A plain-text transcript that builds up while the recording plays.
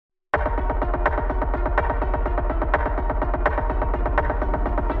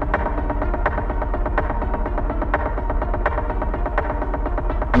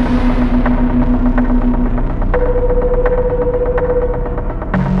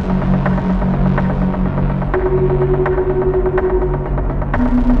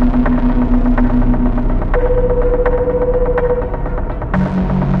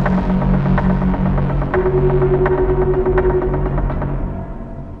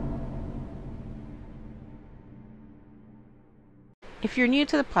If you're new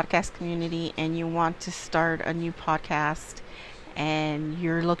to the podcast community and you want to start a new podcast and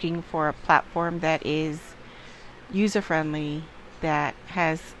you're looking for a platform that is user friendly, that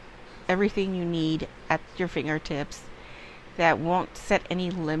has everything you need at your fingertips, that won't set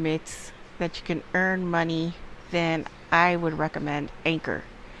any limits, that you can earn money, then I would recommend Anchor.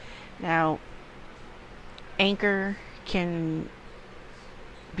 Now, Anchor can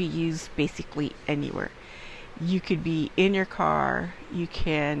be used basically anywhere. You could be in your car, you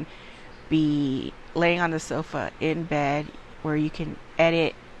can be laying on the sofa in bed where you can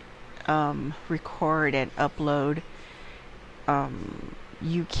edit, record, and upload.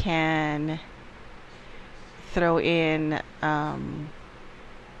 You can throw in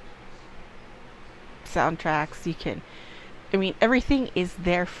soundtracks. Everything is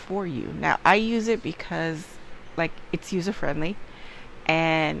there for you. Now, I use it because, it's user friendly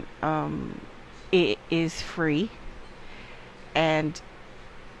and it is free, and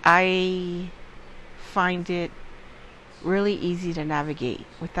I find it really easy to navigate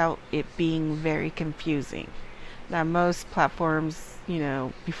without it being very confusing. Now, most platforms,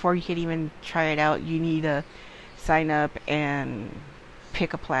 before you can even try it out, you need to sign up and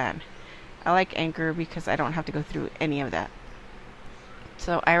pick a plan. I like Anchor because I don't have to go through any of that.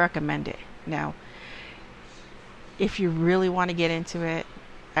 So I recommend it. Now, if you really want to get into it,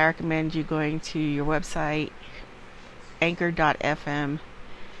 I recommend you going to your website, anchor.fm,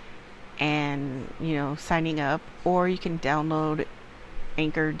 and, signing up. Or you can download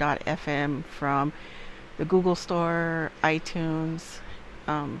anchor.fm from the Google Store, iTunes,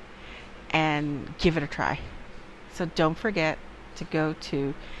 and give it a try. So don't forget to go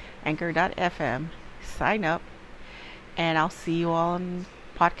to anchor.fm, sign up, and I'll see you all in the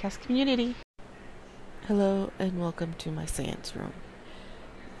podcast community. Hello and welcome to my seance room.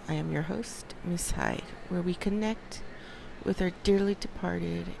 I am your host, Miss Hyde, where we connect with our dearly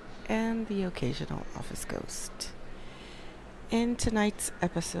departed and the occasional office ghost. In tonight's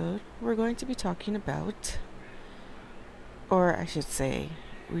episode, we're going to be talking about, or I should say,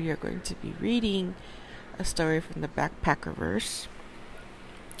 we are going to be reading a story from the Backpackerverse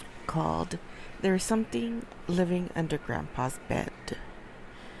called There is Something Living Under Grandpa's Bed.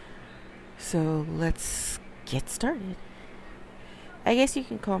 So let's get started. I guess you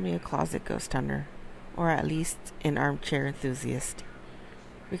can call me a closet ghost hunter, or at least an armchair enthusiast,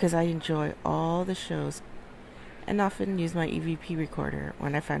 because I enjoy all the shows and often use my EVP recorder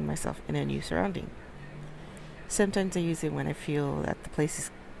when I find myself in a new surrounding. Sometimes I use it when I feel that the place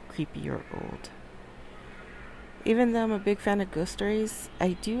is creepy or old. Even though I'm a big fan of ghost stories,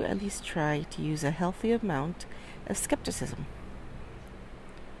 I do at least try to use a healthy amount of skepticism.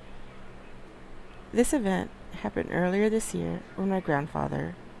 This event happened earlier this year when my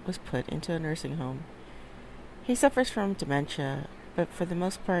grandfather was put into a nursing home. He suffers from dementia, but for the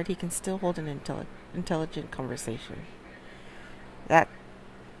most part he can still hold an intelligent conversation.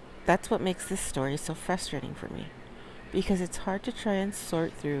 That's what makes this story so frustrating for me, because it's hard to try and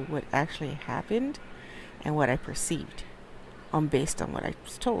sort through what actually happened and what I perceived, based on what I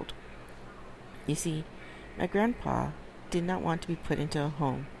was told. You see, my grandpa did not want to be put into a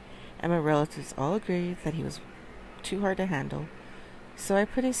home, and my relatives all agreed that he was too hard to handle, so I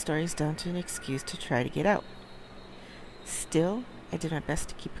put his stories down to an excuse to try to get out. Still, I did my best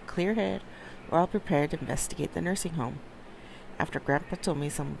to keep a clear head while prepared to investigate the nursing home, after Grandpa told me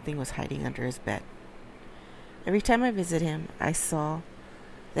something was hiding under his bed. Every time I visited him, I saw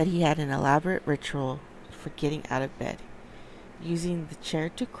that he had an elaborate ritual for getting out of bed, using the chair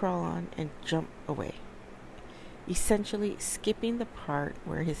to crawl on and jump away, essentially skipping the part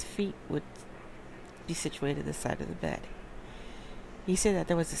where his feet would be situated at the side of the bed. He said that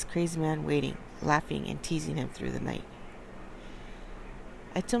there was this crazy man waiting, laughing and teasing him through the night.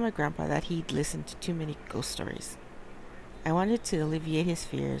 I told my grandpa that he'd listened to too many ghost stories. I wanted to alleviate his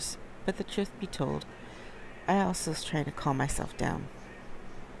fears, but the truth be told, I also was trying to calm myself down.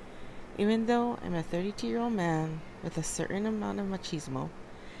 Even though I'm a 32-year-old man with a certain amount of machismo,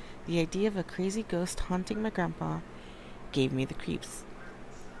 the idea of a crazy ghost haunting my grandpa gave me the creeps.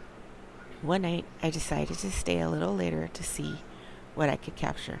 One night, I decided to stay a little later to see what I could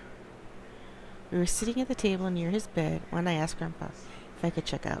capture. We were sitting at the table near his bed when I asked Grandpa if I could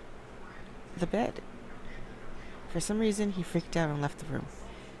check out the bed. For some reason, he freaked out and left the room,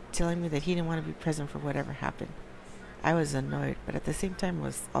 telling me that he didn't want to be present for whatever happened. I was annoyed, but at the same time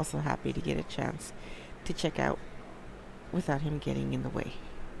was also happy to get a chance to check out without him getting in the way.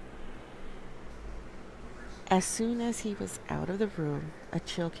 As soon as he was out of the room, a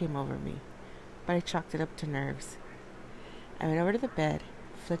chill came over me, but I chalked it up to nerves. I went over to the bed,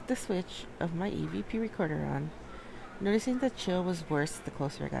 flicked the switch of my EVP recorder on, Noticing the chill was worse the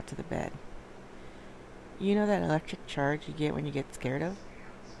closer I got to the bed. You know that electric charge you get when you get scared of?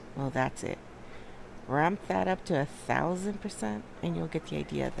 Well, that's it. Ramp that up to 1,000% and you'll get the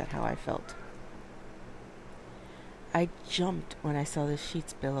idea of how I felt. I jumped when I saw the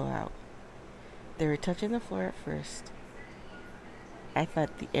sheets billow out. They were touching the floor at first. I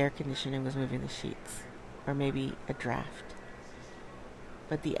thought the air conditioning was moving the sheets, or maybe a draft.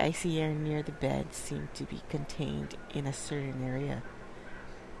 But the icy air near the bed seemed to be contained in a certain area.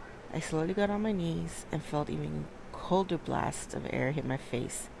 I slowly got on my knees and felt even colder blasts of air hit my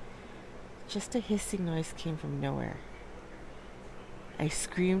face. Just a hissing noise came from nowhere. I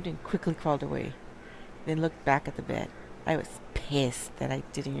screamed and quickly crawled away, then looked back at the bed. I was pissed that I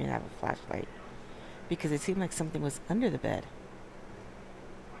didn't even have a flashlight, because it seemed like something was under the bed.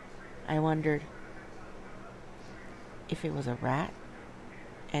 I wondered if it was a rat,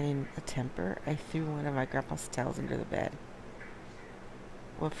 and in a temper, I threw one of my grandpa's towels under the bed.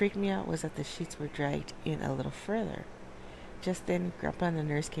 What freaked me out was that the sheets were dragged in a little further. Just then, Grandpa and the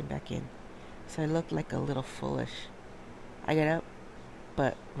nurse came back in, so I looked like a little foolish. I got up,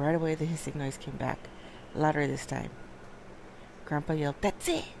 but right away the hissing noise came back, louder this time. Grandpa yelled, "That's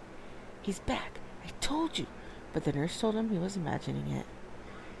it! He's back! I told you!" But the nurse told him he was imagining it.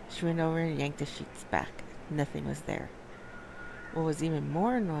 She went over and yanked the sheets back. Nothing was there. What was even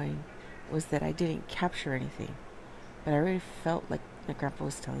more annoying was that I didn't capture anything, but I really felt like my grandpa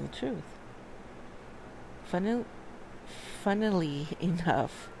was telling the truth. Funnily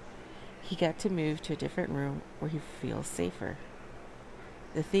enough, he got to move to a different room where he feels safer.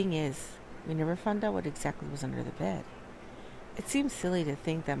 The thing is, we never found out what exactly was under the bed. It seems silly to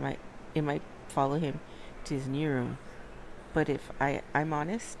think that it might follow him to his new room, but if I'm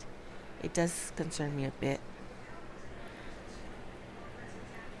honest, it does concern me a bit.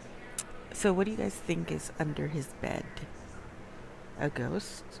 So what do you guys think is under his bed? A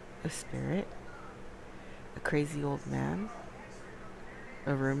ghost? A spirit? A crazy old man?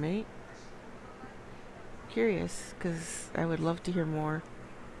 A roommate? Curious, because I would love to hear more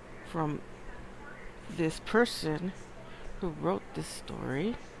from this person who wrote this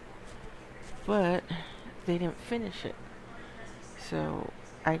story, but they didn't finish it, so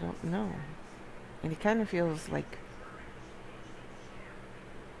I don't know. And it kind of feels like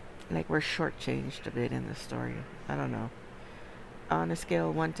we're shortchanged a bit in the story. I don't know. On a scale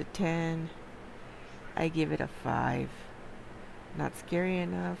of 1 to 10, I give it a 5. Not scary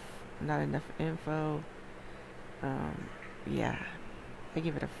enough, not enough info. Yeah, I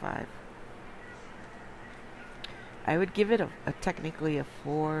give it a 5. I would give it a technically a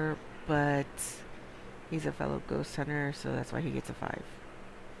 4, but he's a fellow ghost hunter, so that's why he gets a 5.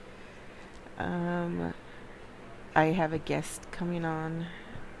 I have a guest coming on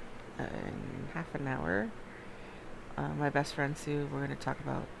in half an hour. My best friend Sue. We're going to talk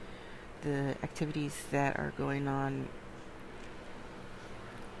about the activities that are going on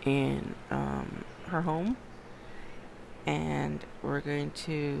in her home, and we're going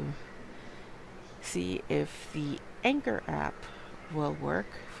to see if the Anchor app will work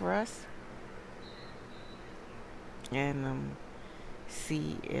for us, and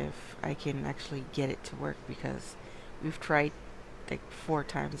see if I can actually get it to work, because we've tried like 4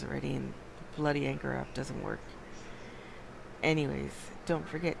 times already and the bloody Anchor app doesn't work. Anyways, don't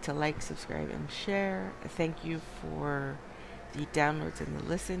forget to like, subscribe, and share. Thank you for the downloads and the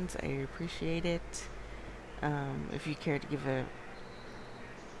listens. I appreciate it. If you care to give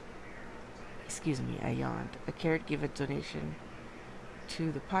I yawned. I care to give a donation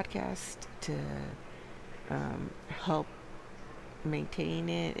to the podcast to help maintain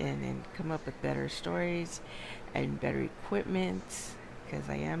it and come up with better stories and better equipment, because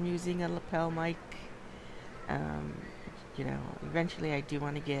I am using a lapel mic. Eventually I do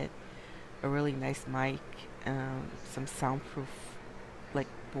want to get a really nice mic, some soundproof like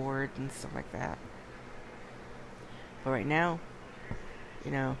board and stuff like that. But right now,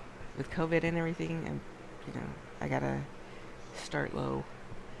 with COVID and everything, and I gotta start low.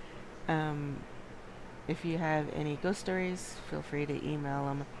 If you have any ghost stories, feel free to email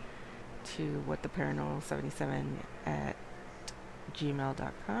them to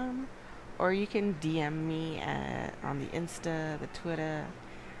whattheparanormal77@gmail.com, or you can DM me on the Insta, the Twitter,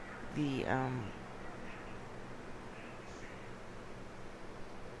 the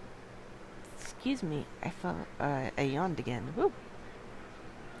excuse me, I yawned again. Woo!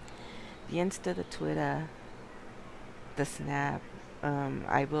 The Insta, the Twitter, the Snap.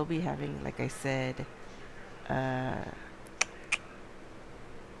 I will be having, like I said, a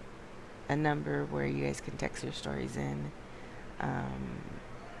number where you guys can text your stories in.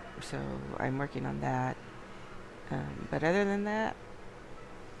 So I'm working on that. But other than that,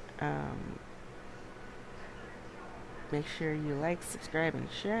 um, make sure you like, subscribe, and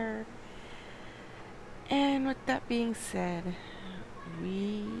share. And with that being said,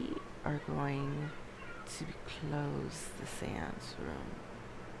 we are going to close the seance room.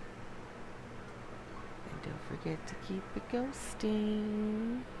 And don't forget to keep it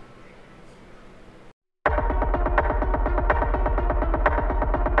ghosting.